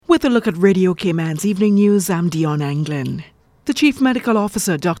With a look at Radio Cayman's Evening News, I'm Dion Anglin. The Chief Medical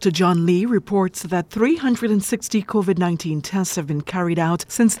Officer, Dr. John Lee, reports that 360 COVID-19 tests have been carried out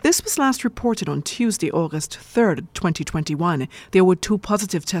since this was last reported on Tuesday, August 3rd, 2021. There were 2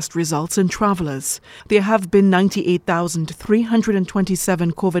 positive test results in travelers. There have been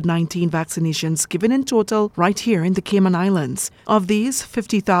 98,327 COVID-19 vaccinations given in total right here in the Cayman Islands. Of these,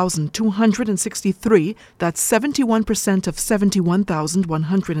 50,263, that's 71% of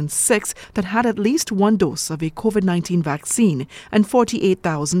 71,106 that had at least one dose of a COVID-19 vaccine, and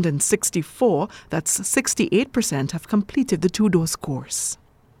 48,064, that's 68%, have completed the 2-dose course.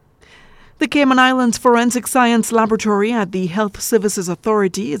 The Cayman Islands Forensic Science Laboratory at the Health Services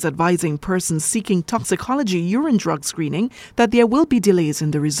Authority is advising persons seeking toxicology urine drug screening that there will be delays in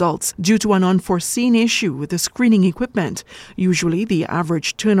the results due to an unforeseen issue with the screening equipment. Usually, the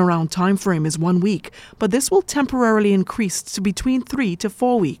average turnaround time frame is 1 week, but this will temporarily increase to between 3 to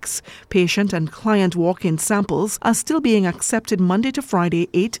 4 weeks. Patient and client walk-in samples are still being accepted Monday to Friday,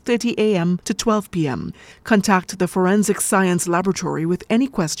 8:30 a.m. to 12 p.m. Contact the Forensic Science Laboratory with any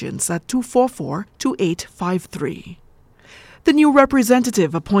questions at 244-2853. The new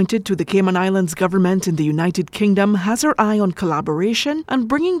representative appointed to the Cayman Islands government in the United Kingdom has her eye on collaboration and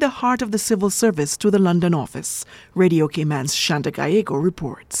bringing the heart of the civil service to the London office. Radio Cayman's Shanda Gallego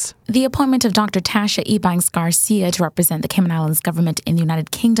reports. The appointment of Dr. Tasha Ebanks Garcia to represent the Cayman Islands government in the United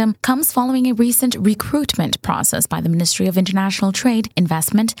Kingdom comes following a recent recruitment process by the Ministry of International Trade,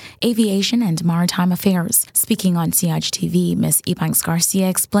 Investment, Aviation and Maritime Affairs. Speaking on CIGTV, Ms. Ebanks Garcia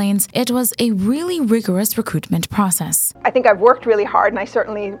explains it was a really rigorous recruitment process. I think I've worked really hard, and I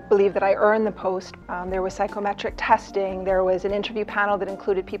certainly believe that I earned the post. There was psychometric testing, there was an interview panel that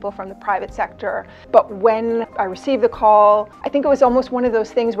included people from the private sector. But when I received the call, I think it was almost one of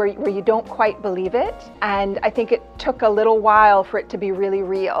those things where you don't quite believe it. And I think it took a little while for it to be really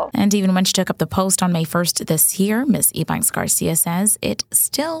real. And even when she took up the post on May 1st this year, Ms. Ebanks Garcia says it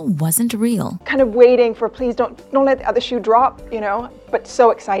still wasn't real. Kind of waiting for, please don't let the other shoe drop, but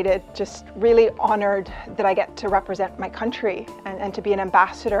so excited, just really honored that I get to represent my country and to be an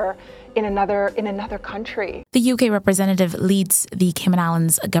ambassador in another country. The UK representative leads the Cayman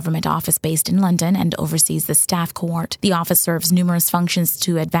Islands government office based in London and oversees the staff cohort. The office serves numerous functions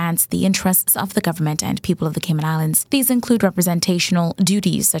to advance the interests of the government and people of the Cayman Islands. These include representational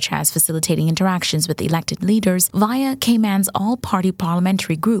duties such as facilitating interactions with elected leaders via Cayman's all-party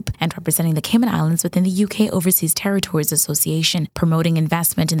parliamentary group and representing the Cayman Islands within the UK Overseas Territories Association, promoting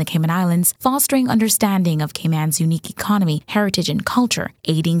investment in the Cayman Islands, fostering understanding of Cayman's unique economy, heritage and culture,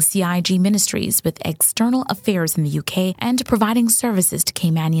 aiding CIG ministries with external affairs in the UK, and providing services to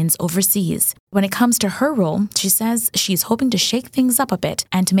Caymanians overseas. When it comes to her role, she says she's hoping to shake things up a bit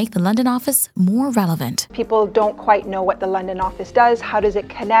and to make the London office more relevant. People don't quite know what the London office does. How does it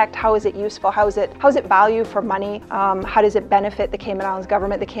connect? How is it useful? How is it value for money? How does it benefit the Cayman Islands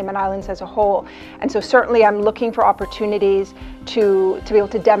government, the Cayman Islands as a whole? And so certainly I'm looking for opportunities to be able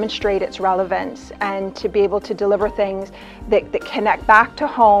to demonstrate its relevance and to be able to deliver things that connect back to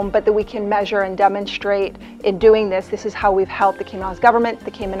home, but that we can measure and demonstrate in doing this. This is how we've helped the Cayman Islands government,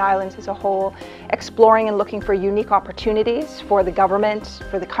 the Cayman Islands as a whole, exploring and looking for unique opportunities for the government,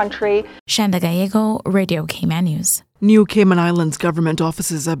 for the country. Shanda Gallego, Radio Cayman News. New Cayman Islands government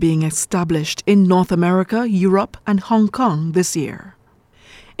offices are being established in North America, Europe, and Hong Kong this year.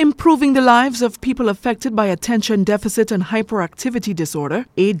 Improving the lives of people affected by attention deficit and hyperactivity disorder,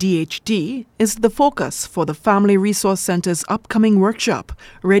 ADHD, is the focus for the Family Resource Center's upcoming workshop.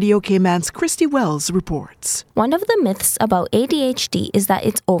 Radio Cayman's Christy Wells reports. One of the myths about ADHD is that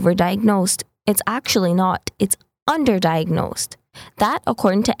it's overdiagnosed. It's actually not. It's underdiagnosed. That,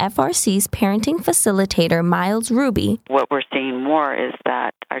 according to FRC's parenting facilitator, Miles Ruby. What we're seeing more is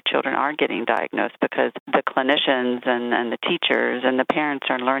that our children are getting diagnosed because the clinicians and the teachers and the parents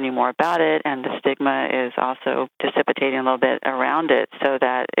are learning more about it, and the stigma is also dissipating a little bit around it so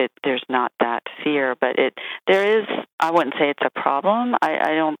that there's not that fear. But there is, I wouldn't say it's a problem.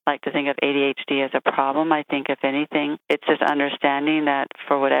 I don't like to think of ADHD as a problem. I think, if anything, it's just understanding that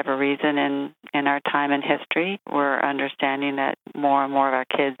for whatever reason in our time in history, we're understanding that more and more of our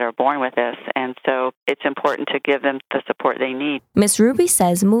kids are born with this, and so it's important to give them the support they need. Ms. Ruby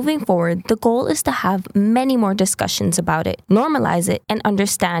says moving forward, the goal is to have many more discussions about it, normalize it, and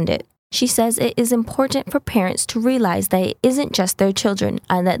understand it. She says it is important for parents to realize that it isn't just their children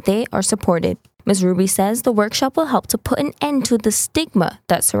and that they are supported. Ms. Ruby says the workshop will help to put an end to the stigma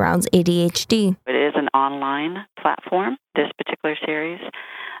that surrounds ADHD. It is an online platform, this particular series.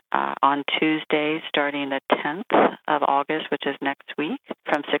 on Tuesdays starting the 10th of August, which is next week,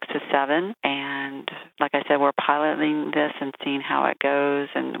 from 6 to 7. And like I said, we're piloting this and seeing how it goes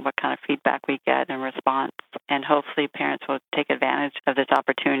and what kind of feedback we get and response. And hopefully parents will take advantage of this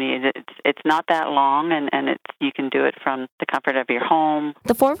opportunity. It's not that long, and you can do it from the comfort of your home.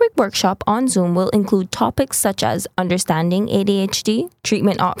 The 4-week workshop on Zoom will include topics such as understanding ADHD,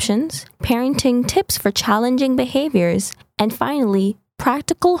 treatment options, parenting tips for challenging behaviors, and finally,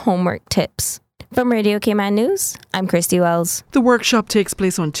 practical homework tips. From Radio Cayman News, I'm Christy Wells. The workshop takes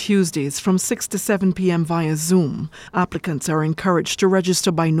place on Tuesdays from 6 to 7 p.m. via Zoom. Applicants are encouraged to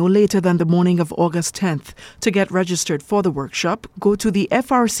register by no later than the morning of August 10th. To get registered for the workshop, go to the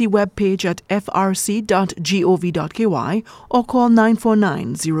FRC webpage at frc.gov.ky or call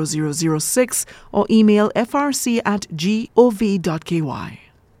 949-0006 or email frc@gov.ky.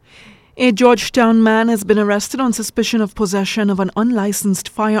 A Georgetown man has been arrested on suspicion of possession of an unlicensed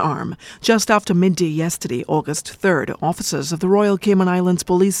firearm. Just after midday yesterday, August 3rd, officers of the Royal Cayman Islands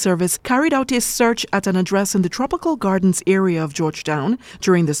Police Service carried out a search at an address in the Tropical Gardens area of Georgetown.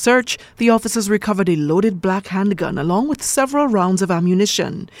 During the search, the officers recovered a loaded black handgun along with several rounds of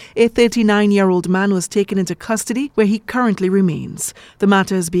ammunition. A 39-year-old man was taken into custody, where he currently remains. The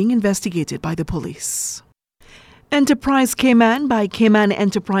matter is being investigated by the police. Enterprise Cayman by Cayman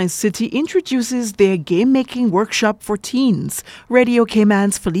Enterprise City introduces their game-making workshop for teens. Radio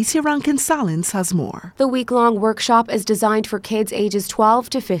Cayman's Felicia Rankin-Salins has more. The week-long workshop is designed for kids ages 12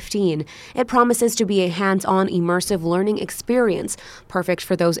 to 15. It promises to be a hands-on, immersive learning experience, perfect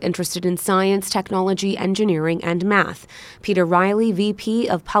for those interested in science, technology, engineering, and math. Peter Riley, VP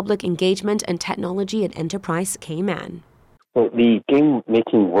of Public Engagement and Technology at Enterprise Cayman. Well, the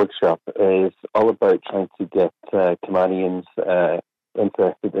game-making workshop is all about trying to get Caymanians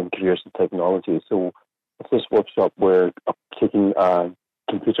interested in careers in technology. So with this workshop, we're taking a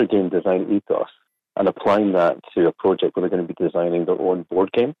computer game design ethos and applying that to a project where they're going to be designing their own board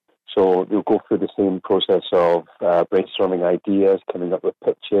game. So they'll go through the same process of brainstorming ideas, coming up with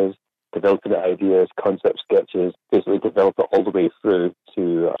pitches, developing ideas, concept sketches, basically develop it all the way through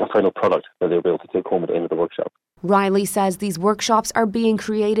to a final product that they'll be able to take home at the end of the workshop. Riley says these workshops are being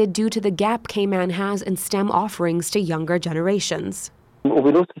created due to the gap Cayman has in STEM offerings to younger generations. Well,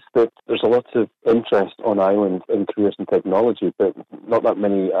 we noticed that there's a lot of interest on island in careers in technology, but not that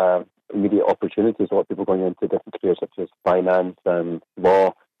many immediate opportunities. A lot of people going into different careers such as finance and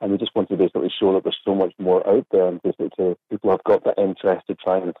law. And we just want to basically show that there's so much more out there, and basically people have got that interest to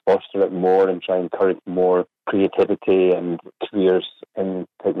try and foster it more and try and encourage more creativity and careers in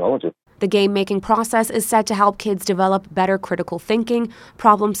technology. The game-making process is said to help kids develop better critical thinking,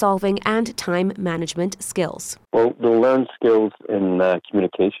 problem-solving, and time management skills. Well, they'll learn skills in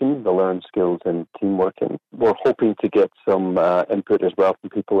communication, they'll learn skills in teamwork, and we're hoping to get some input as well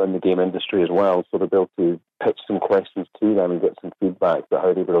from people in the game industry as well, so they'll be able to pitch some questions to them and get some feedback about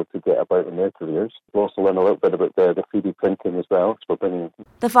how they were able to get about in their careers. We'll also learn a little bit about the 3D printing as well. So we're bringing.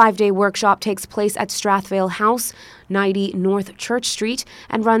 The 5-day workshop takes place at Strathvale House, 90 North Church Street,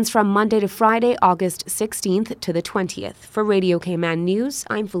 and runs from Monday to Friday, August 16th to the 20th. For Radio Cayman News,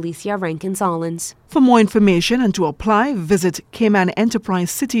 I'm Felicia Rankin-Salins. For more information and to apply, visit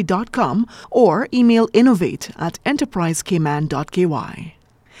CaymanEnterpriseCity.com or email innovate@enterprisecayman.ky.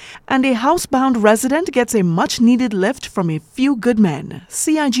 And a housebound resident gets a much-needed lift from a few good men.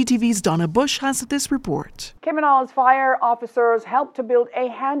 CIGTV's Donna Bush has this report. Cayman Islands fire officers helped to build a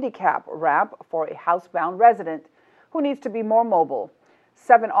handicap ramp for a housebound resident who needs to be more mobile.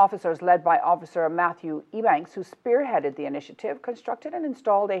 7 officers, led by Officer Matthew Ebanks, who spearheaded the initiative, constructed and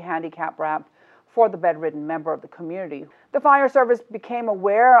installed a handicap ramp for the bedridden member of the community. The fire service became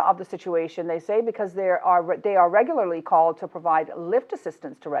aware of the situation, they say, because they are regularly called to provide lift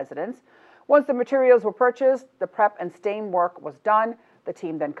assistance to residents. Once the materials were purchased, the prep and stain work was done. The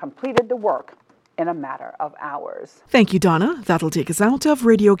team then completed the work in a matter of hours. Thank you, Donna. That'll take us out of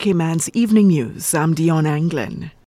Radio Cayman's Evening News. I'm Dion Anglin.